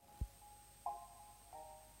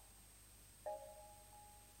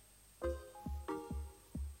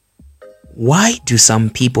Why do some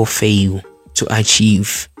people fail to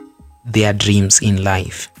achieve their dreams in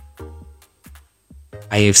life?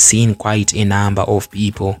 I have seen quite a number of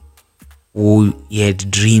people who had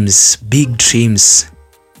dreams, big dreams,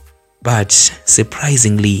 but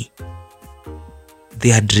surprisingly,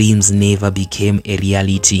 their dreams never became a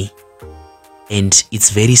reality. And it's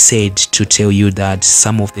very sad to tell you that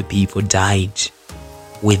some of the people died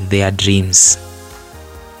with their dreams.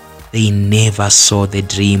 They never saw the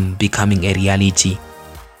dream becoming a reality.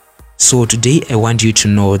 So today I want you to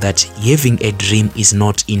know that having a dream is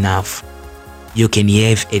not enough. You can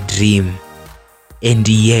have a dream and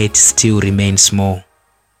yet still remain small.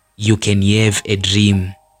 You can have a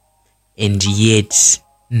dream and yet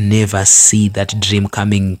never see that dream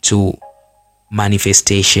coming to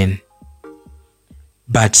manifestation.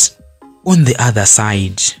 But on the other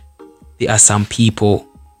side, there are some people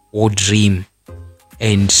who dream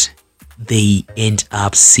and they end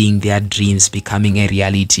up seeing their dreams becoming a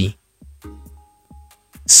reality.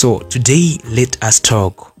 So today, let us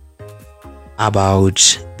talk about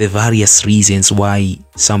the various reasons why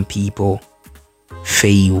some people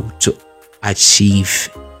fail to achieve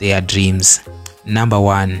their dreams. Number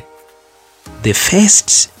one, the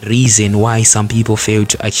first reason why some people fail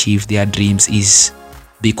to achieve their dreams is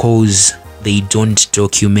because they don't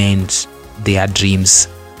document their dreams.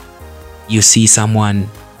 You see someone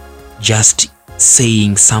just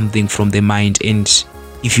saying something from the mind, and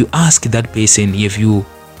if you ask that person, have you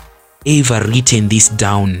ever written this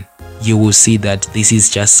down, you will see that this is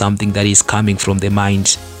just something that is coming from the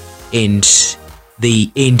mind, and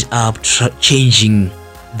they end up changing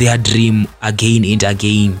their dream again and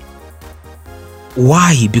again.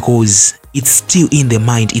 Why? Because it's still in the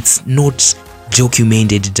mind, it's not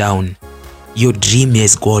documented down. Your dream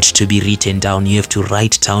has got to be written down. You have to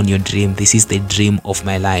write down your dream. This is the dream of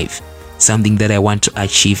my life, something that I want to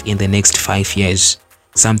achieve in the next 5 years,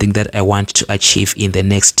 something that I want to achieve in the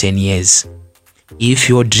next 10 years. If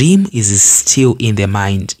your dream is still in the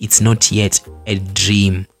mind, it's not yet a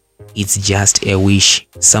dream. It's just a wish,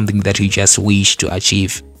 something that you just wish to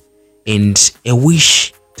achieve. And a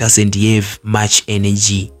wish doesn't have much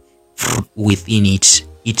energy within it.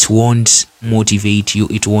 It won't motivate you,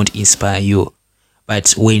 it won't inspire you.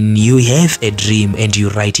 But when you have a dream and you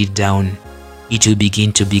write it down, it will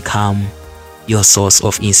begin to become your source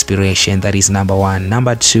of inspiration. That is number one.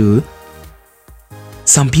 Number two,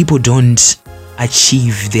 some people don't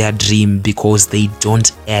achieve their dream because they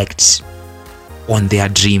don't act on their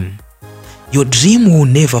dream. Your dream will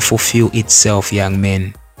never fulfill itself, young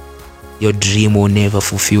man. Your dream will never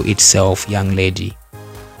fulfill itself, young lady.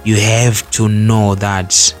 You have to know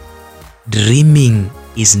that dreaming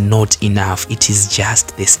is not enough. It is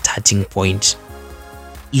just the starting point.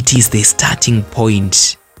 It is the starting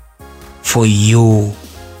point for you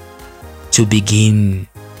to begin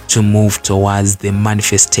to move towards the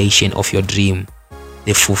manifestation of your dream,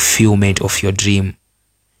 the fulfillment of your dream.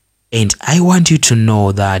 And I want you to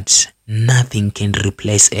know that nothing can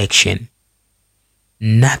replace action.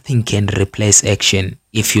 Nothing can replace action.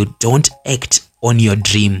 If you don't act on your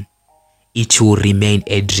dream, it will remain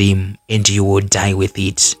a dream and you will die with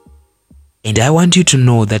it. And I want you to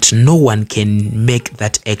know that no one can make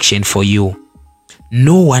that action for you.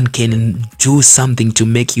 No one can do something to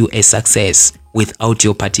make you a success without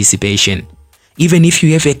your participation. Even if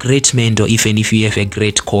you have a great mentor, even if you have a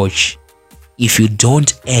great coach, if you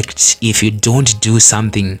don't act, if you don't do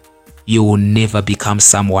something, you will never become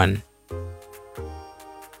someone.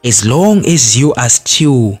 As long as you are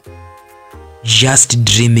still just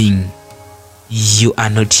dreaming, you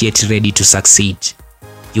are not yet ready to succeed.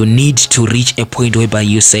 You need to reach a point whereby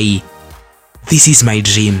you say, this is my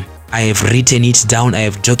dream. I have written it down. I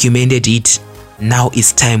have documented it. Now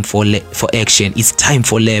it's time for action. It's time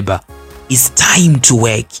for labor. It's time to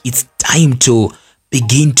work. It's time to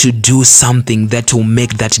begin to do something that will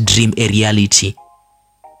make that dream a reality.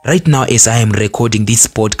 Right now, as I am recording this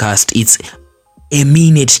podcast, it's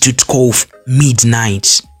 11:12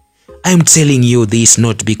 midnight. I'm telling you this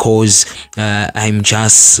not because I'm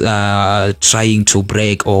just trying to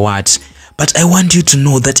brag or what, but I want you to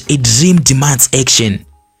know that a dream demands action.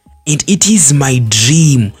 And it is my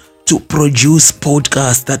dream to produce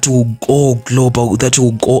podcasts that will go global, that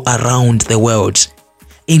will go around the world.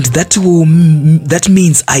 And that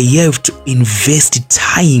means I have to invest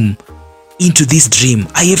time into this dream.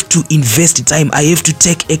 I have to invest time. I have to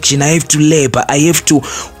take action. I have to labor. I have to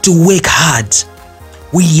work hard.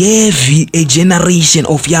 We have a generation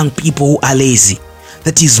of young people who are lazy.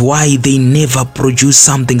 That is why they never produce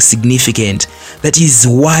something significant. That is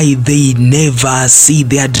why they never see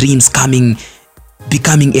their dreams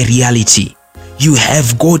becoming a reality. You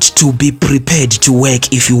have got to be prepared to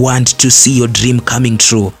work if you want to see your dream coming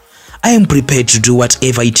true. I am prepared to do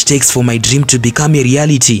whatever it takes for my dream to become a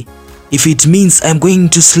reality. If it means I'm going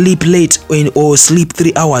to sleep late or sleep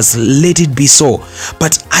 3 hours, let it be so.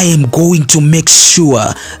 But I am going to make sure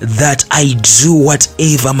that I do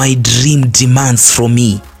whatever my dream demands from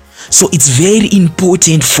me. So it's very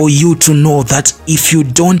important for you to know that if you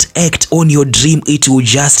don't act on your dream, it will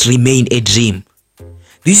just remain a dream.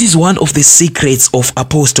 This is one of the secrets of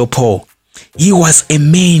Apostle Paul. He was a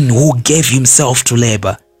man who gave himself to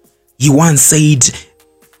labor. He once said,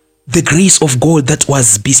 "The grace of God that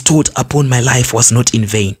was bestowed upon my life was not in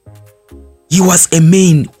vain." He was a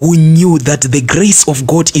man who knew that the grace of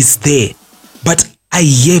God is there, but I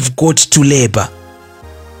have got to labor.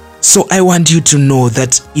 So I want you to know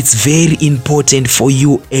that it's very important for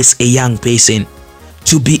you as a young person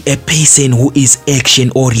to be a person who is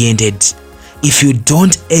action oriented. If you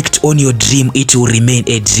don't act on your dream, it will remain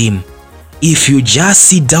a dream. If you just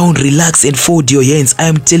sit down, relax and fold your hands, I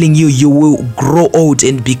am telling you, you will grow old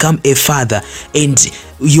and become a father, and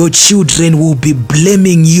your children will be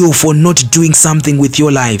blaming you for not doing something with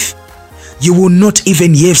your life. You will not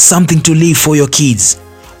even have something to leave for your kids.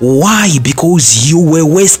 Why? Because you were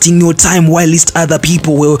wasting your time whilst other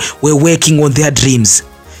people were working on their dreams.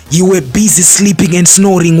 You were busy sleeping and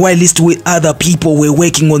snoring whilst other people were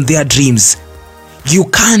working on their dreams. You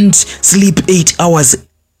can't sleep 8 hours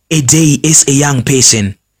a day as a young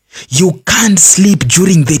person. You can't sleep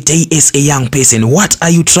during the day as a young person. What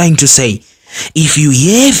are you trying to say? If you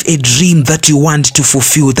have a dream that you want to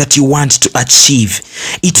fulfill, that you want to achieve,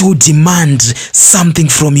 it will demand something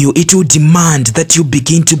from you. It will demand that you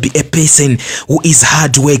begin to be a person who is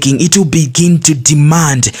hardworking. It will begin to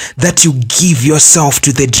demand that you give yourself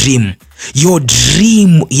to the dream. Your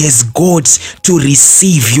dream has got to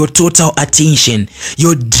receive your total attention.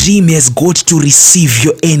 Your dream has got to receive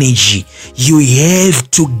your energy. You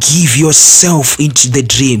have to give yourself into the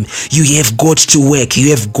dream. You have got to work.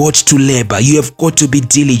 You have got to labor. You have got to be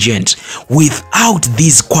diligent. Without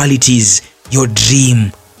these qualities, your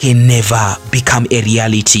dream can never become a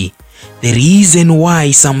reality. The reason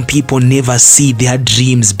why some people never see their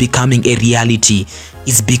dreams becoming a reality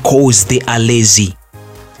is because they are lazy.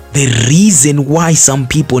 The reason why some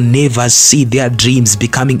people never see their dreams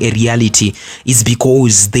becoming a reality is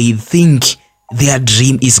because they think their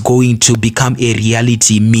dream is going to become a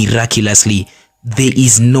reality miraculously. There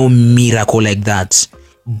is no miracle like that.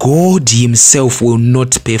 God himself will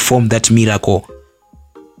not perform that miracle.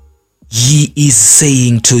 He is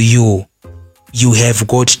saying to you, you have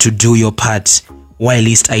got to do your part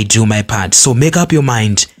whilst I do my part. So make up your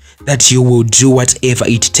mind that you will do whatever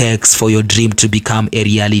it takes for your dream to become a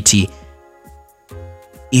reality.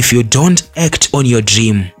 If you don't act on your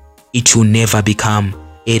dream, it will never become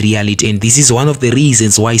a reality. And this is one of the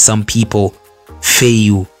reasons why some people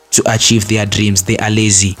fail to achieve their dreams. They are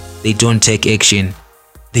lazy. They don't take action.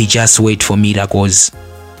 They just wait for miracles,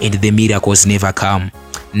 and the miracles never come.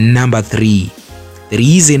 Number 3, the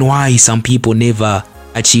reason why some people never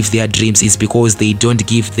achieve their dreams is because they don't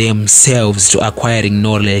give themselves to acquiring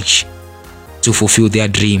knowledge to fulfill their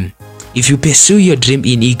dream. If you pursue your dream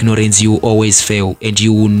in ignorance, you will always fail, and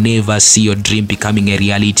you will never see your dream becoming a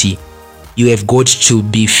reality. You have got to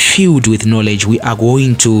be filled with knowledge. We are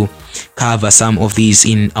going to cover some of these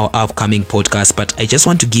in our upcoming podcast, but I just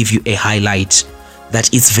want to give you a highlight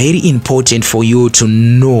that it's very important for you to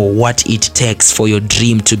know what it takes for your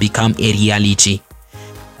dream to become a reality.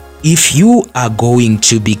 If you are going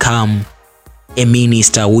to become a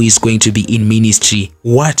minister who is going to be in ministry,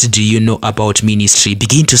 what do you know about ministry?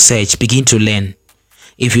 Begin to search, begin to learn.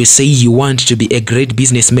 If you say you want to be a great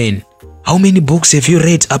businessman, how many books have you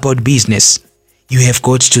read about business? You have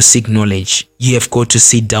got to seek knowledge. You have got to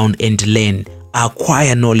sit down and learn,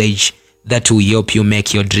 acquire knowledge that will help you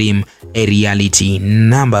make your dream a reality.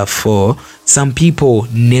 Number 4, some people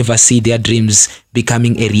never see their dreams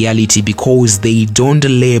becoming a reality because they don't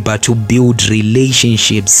labor to build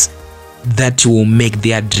relationships that will make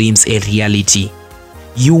their dreams a reality.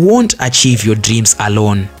 You won't achieve your dreams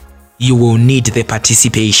alone. You will need the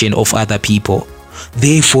participation of other people.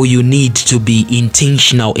 Therefore, you need to be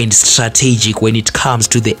intentional and strategic when it comes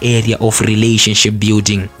to the area of relationship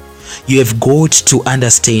building. You have got to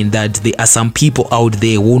understand that there are some people out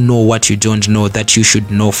there who know what you don't know, that you should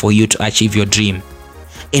know for you to achieve your dream.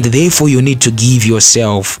 And therefore, you need to give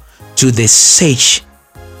yourself to the search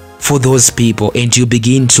for those people, and you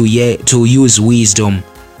begin to use wisdom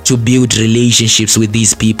to build relationships with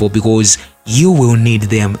these people, because you will need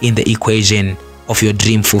them in the equation of your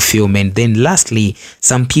dream fulfillment. Then lastly,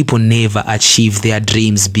 some people never achieve their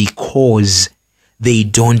dreams because they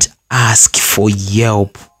don't ask for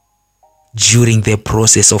help during the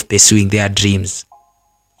process of pursuing their dreams.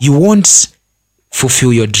 You won't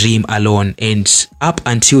fulfill your dream alone, and up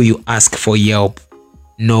until you ask for help,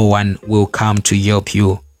 no one will come to help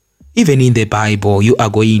you. Even in the Bible, you are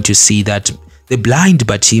going to see that the blind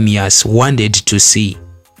Bartimaeus wanted to see,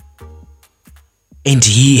 and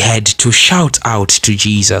he had to shout out to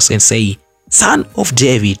Jesus and say, "Son of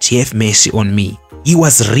David, have mercy on me." He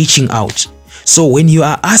was reaching out. So when you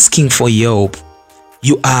are asking for help,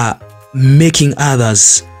 you are making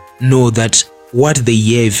others know that what they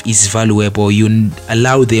have is valuable. You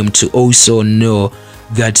allow them to also know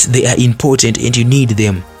that they are important and you need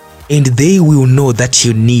them. And they will know that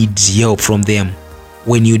you need help from them.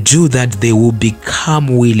 When you do that, they will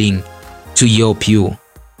become willing to help you.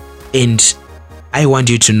 And I want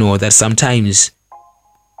you to know that sometimes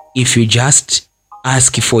if you just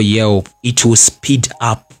ask for help, it will speed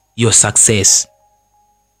up your success.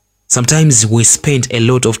 Sometimes we spend a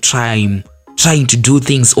lot of time trying to do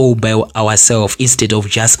things all by ourselves instead of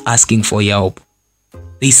just asking for help.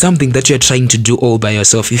 There's something that you're trying to do all by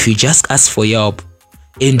yourself. If you just ask for help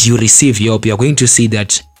and you receive help, you're going to see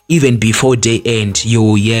that even before day end, you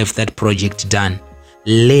will have that project done.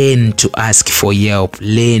 Learn to ask for help.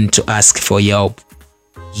 Learn to ask for help.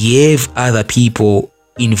 You have other people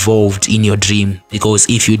involved in your dream, because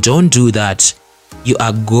if you don't do that, you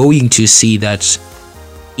are going to see that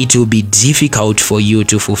it will be difficult for you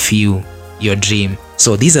to fulfill your dream.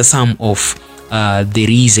 So these are some of the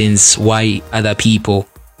reasons why other people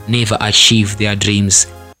never achieve their dreams.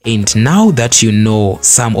 And now that you know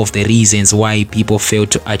some of the reasons why people fail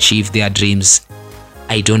to achieve their dreams,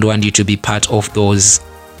 I don't want you to be part of those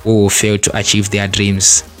who fail to achieve their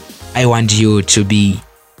dreams. I want you to be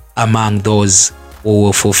among those who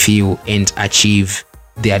will fulfill and achieve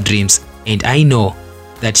their dreams. And I know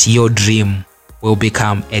that your dream will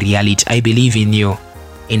become a reality. I believe in you,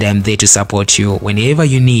 and I'm there to support you. Whenever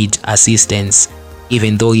you need assistance,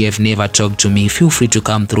 even though you have never talked to me, feel free to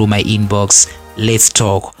come through my inbox. Let's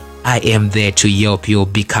talk. I am there to help you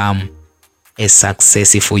become a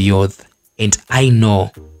successful youth. And I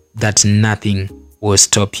know that nothing will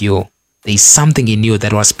stop you. There is something in you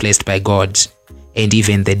that was placed by God, and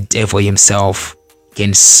even the devil himself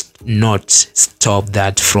can not stop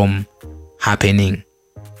that from happening.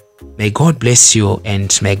 May God bless you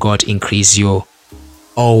and may God increase you.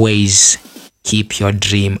 Always keep your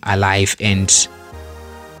dream alive and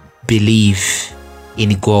believe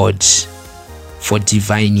in God for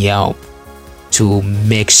divine help to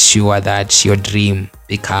make sure that your dream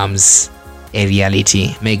becomes a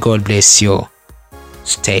reality. May God bless you.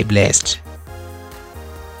 Stay blessed.